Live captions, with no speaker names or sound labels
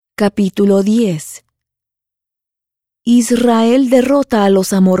Capítulo 10. Israel derrota a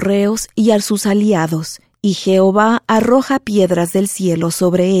los amorreos y a sus aliados, y Jehová arroja piedras del cielo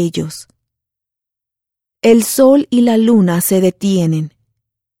sobre ellos. El sol y la luna se detienen.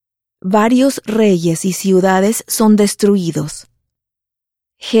 Varios reyes y ciudades son destruidos.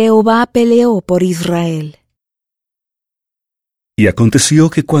 Jehová peleó por Israel. Y aconteció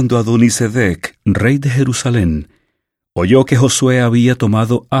que cuando Adonisedec, rey de Jerusalén, oyó que Josué había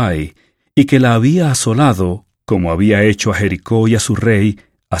tomado Ai, y que la había asolado, como había hecho a Jericó y a su rey,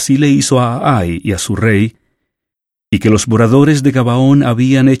 así le hizo a Ai y a su rey, y que los moradores de Gabaón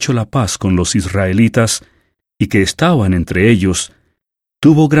habían hecho la paz con los israelitas, y que estaban entre ellos,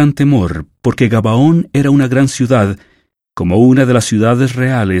 tuvo gran temor, porque Gabaón era una gran ciudad, como una de las ciudades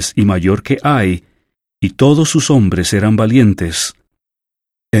reales y mayor que Ai, y todos sus hombres eran valientes.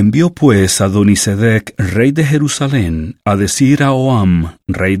 Envió pues Adonisedec, rey de Jerusalén, a decir a Oam,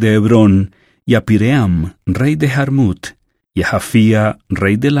 rey de Hebrón, y a Piream, rey de Jarmut, y a Jafía,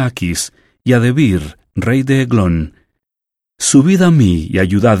 rey de Laquis, y a Debir, rey de Eglón: Subid a mí y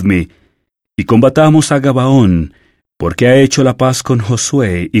ayudadme, y combatamos a Gabaón, porque ha hecho la paz con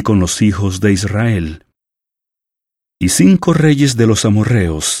Josué y con los hijos de Israel. Y 5 reyes de los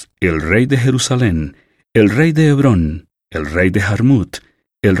amorreos, el rey de Jerusalén, el rey de Hebrón, el rey de Jarmut,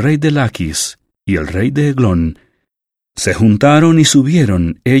 el rey de Laquis y el rey de Eglón, se juntaron y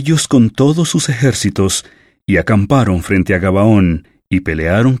subieron ellos con todos sus ejércitos, y acamparon frente a Gabaón, y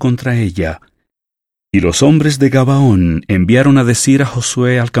pelearon contra ella. Y los hombres de Gabaón enviaron a decir a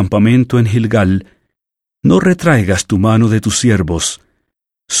Josué al campamento en Gilgal: No retraigas tu mano de tus siervos.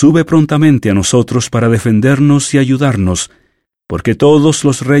 Sube prontamente a nosotros para defendernos y ayudarnos, porque todos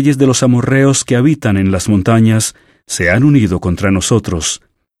los reyes de los amorreos que habitan en las montañas se han unido contra nosotros.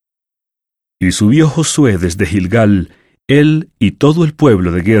 Y subió Josué desde Gilgal, él y todo el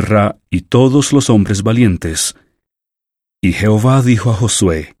pueblo de guerra y todos los hombres valientes. Y Jehová dijo a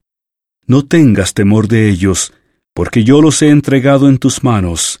Josué: No tengas temor de ellos, porque yo los he entregado en tus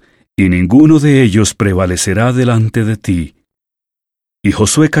manos, y ninguno de ellos prevalecerá delante de ti. Y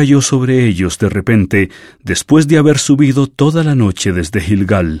Josué cayó sobre ellos de repente, después de haber subido toda la noche desde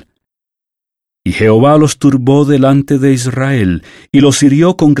Gilgal. Y Jehová los turbó delante de Israel, y los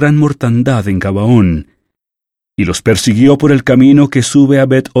hirió con gran mortandad en Gabaón. Y los persiguió por el camino que sube a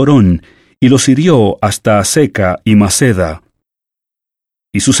Bet-Horón, y los hirió hasta Aseca y Maceda.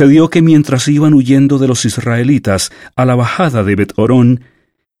 Y sucedió que mientras iban huyendo de los israelitas a la bajada de Bet-Horón,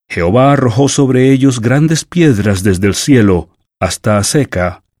 Jehová arrojó sobre ellos grandes piedras desde el cielo hasta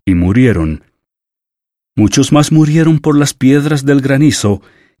Aseca, y murieron. Muchos más murieron por las piedras del granizo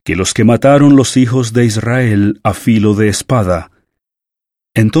que los que mataron los hijos de Israel a filo de espada.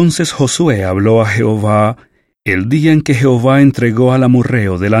 Entonces Josué habló a Jehová el día en que Jehová entregó al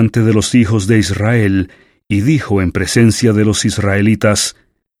amorreo delante de los hijos de Israel, y dijo en presencia de los israelitas: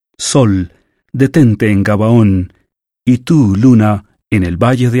 Sol, detente en Gabaón, y tú, luna, en el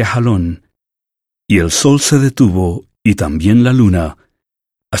valle de Ajalón. Y el sol se detuvo, y también la luna,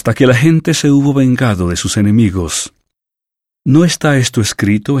 hasta que la gente se hubo vengado de sus enemigos. ¿No está esto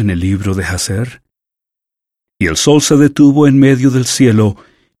escrito en el libro de Jaser? Y el sol se detuvo en medio del cielo,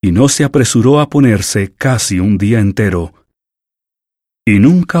 y no se apresuró a ponerse casi un día entero. Y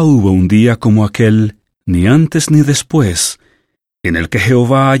nunca hubo un día como aquel, ni antes ni después, en el que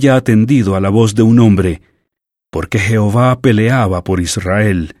Jehová haya atendido a la voz de un hombre, porque Jehová peleaba por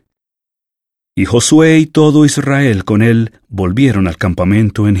Israel. Y Josué y todo Israel con él volvieron al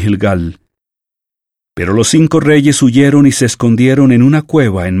campamento en Gilgal. Pero los 5 reyes huyeron y se escondieron en una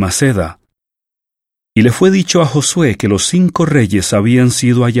cueva en Maceda. Y le fue dicho a Josué que los 5 reyes habían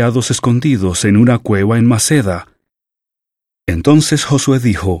sido hallados escondidos en una cueva en Maceda. Entonces Josué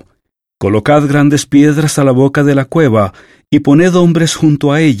dijo: Colocad grandes piedras a la boca de la cueva, y poned hombres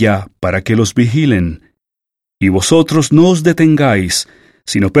junto a ella para que los vigilen. Y vosotros no os detengáis,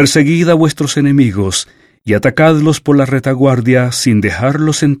 sino perseguid a vuestros enemigos, y atacadlos por la retaguardia sin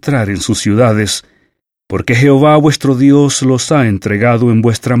dejarlos entrar en sus ciudades, porque Jehová vuestro Dios los ha entregado en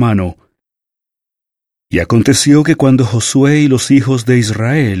vuestra mano. Y aconteció que cuando Josué y los hijos de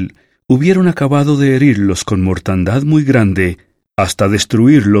Israel hubieron acabado de herirlos con mortandad muy grande, hasta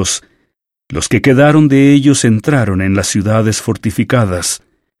destruirlos, los que quedaron de ellos entraron en las ciudades fortificadas.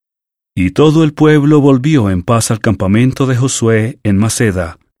 Y todo el pueblo volvió en paz al campamento de Josué en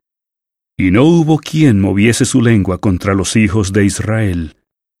Maceda. Y no hubo quien moviese su lengua contra los hijos de Israel.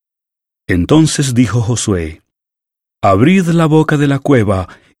 Entonces dijo Josué: Abrid la boca de la cueva,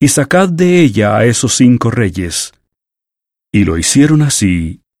 y sacad de ella a esos 5 reyes. Y lo hicieron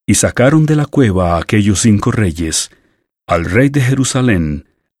así, y sacaron de la cueva a aquellos 5 reyes, al rey de Jerusalén,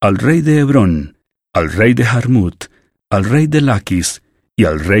 al rey de Hebrón, al rey de Jarmut, al rey de Laquis y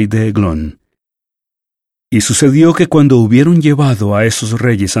al rey de Eglón. Y sucedió que cuando hubieron llevado a esos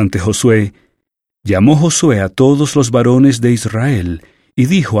reyes ante Josué, llamó Josué a todos los varones de Israel, y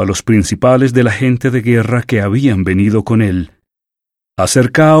dijo a los principales de la gente de guerra que habían venido con él: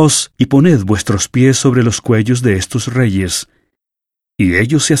 Acercaos y poned vuestros pies sobre los cuellos de estos reyes. Y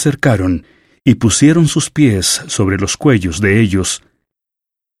ellos se acercaron, y pusieron sus pies sobre los cuellos de ellos.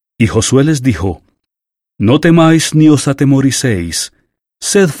 Y Josué les dijo: No temáis ni os atemoricéis,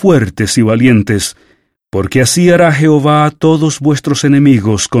 sed fuertes y valientes, porque así hará Jehová a todos vuestros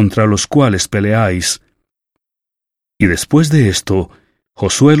enemigos contra los cuales peleáis. Y después de esto,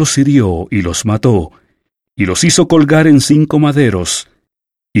 Josué los hirió y los mató, y los hizo colgar en 5 maderos,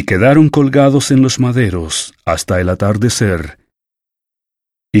 y quedaron colgados en los maderos hasta el atardecer.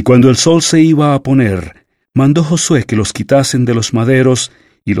 Y cuando el sol se iba a poner, mandó Josué que los quitasen de los maderos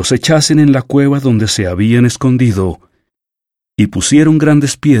y los echasen en la cueva donde se habían escondido, y pusieron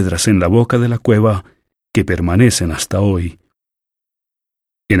grandes piedras en la boca de la cueva, que permanecen hasta hoy.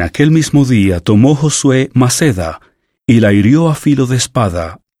 En aquel mismo día tomó Josué Maceda, y la hirió a filo de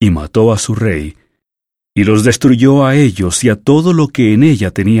espada, y mató a su rey, y los destruyó a ellos y a todo lo que en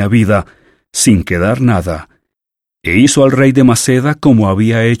ella tenía vida, sin quedar nada, e hizo al rey de Maceda como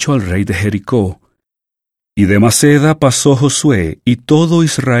había hecho al rey de Jericó. Y de Maceda pasó Josué y todo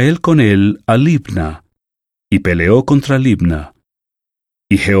Israel con él a Libna, y peleó contra Libna.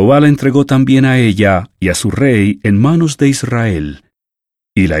 Y Jehová la entregó también a ella y a su rey en manos de Israel,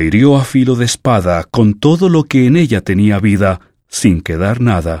 y la hirió a filo de espada con todo lo que en ella tenía vida, sin quedar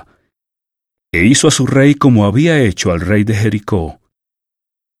nada, e hizo a su rey como había hecho al rey de Jericó.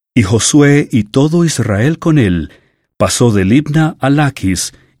 Y Josué y todo Israel con él pasó de Libna a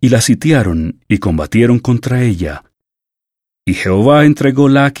Laquis, y la sitiaron y combatieron contra ella. Y Jehová entregó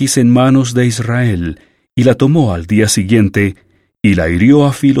Laquis en manos de Israel, y la tomó al día siguiente, y la hirió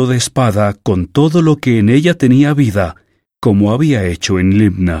a filo de espada con todo lo que en ella tenía vida, como había hecho en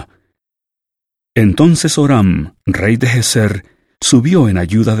Libna. Entonces Horam, rey de Geser, subió en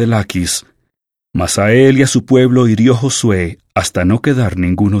ayuda de Laquis, mas a él y a su pueblo hirió Josué hasta no quedar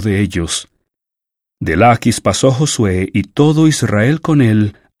ninguno de ellos. De Laquis pasó Josué y todo Israel con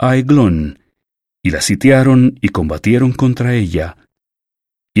él a Eglón, y la sitiaron y combatieron contra ella.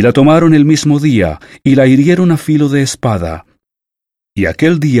 Y la tomaron el mismo día, y la hirieron a filo de espada. Y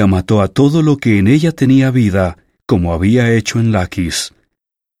aquel día mató a todo lo que en ella tenía vida, como había hecho en Laquis.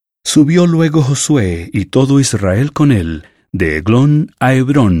 Subió luego Josué y todo Israel con él, de Eglón a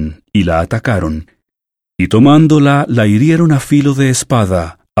Hebrón, y la atacaron. Y tomándola, la hirieron a filo de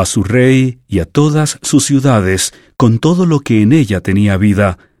espada, a su rey y a todas sus ciudades, con todo lo que en ella tenía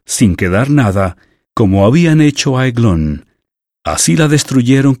vida, sin quedar nada, como habían hecho a Eglón. Así la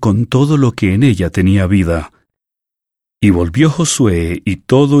destruyeron con todo lo que en ella tenía vida. Y volvió Josué y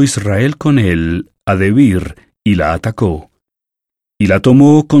todo Israel con él a Debir, y la atacó. Y la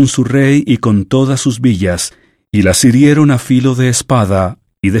tomó con su rey y con todas sus villas, y las hirieron a filo de espada,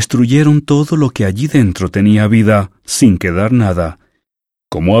 y destruyeron todo lo que allí dentro tenía vida, sin quedar nada.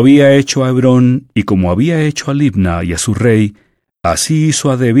 Como había hecho a Hebrón, y como había hecho a Libna y a su rey, así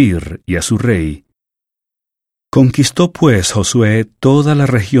hizo a Debir y a su rey. Conquistó pues Josué toda la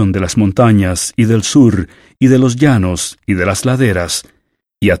región de las montañas, y del sur, y de los llanos, y de las laderas,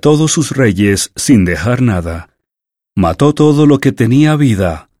 y a todos sus reyes sin dejar nada. Mató todo lo que tenía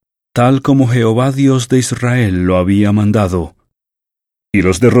vida, tal como Jehová Dios de Israel lo había mandado. Y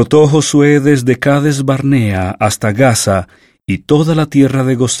los derrotó Josué desde Cades Barnea hasta Gaza, y toda la tierra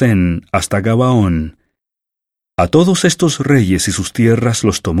de Gosén hasta Gabaón. A todos estos reyes y sus tierras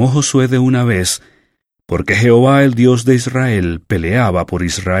los tomó Josué de una vez, porque Jehová el Dios de Israel peleaba por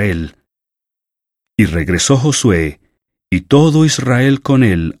Israel. Y regresó Josué, y todo Israel con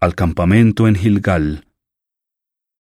él al campamento en Gilgal.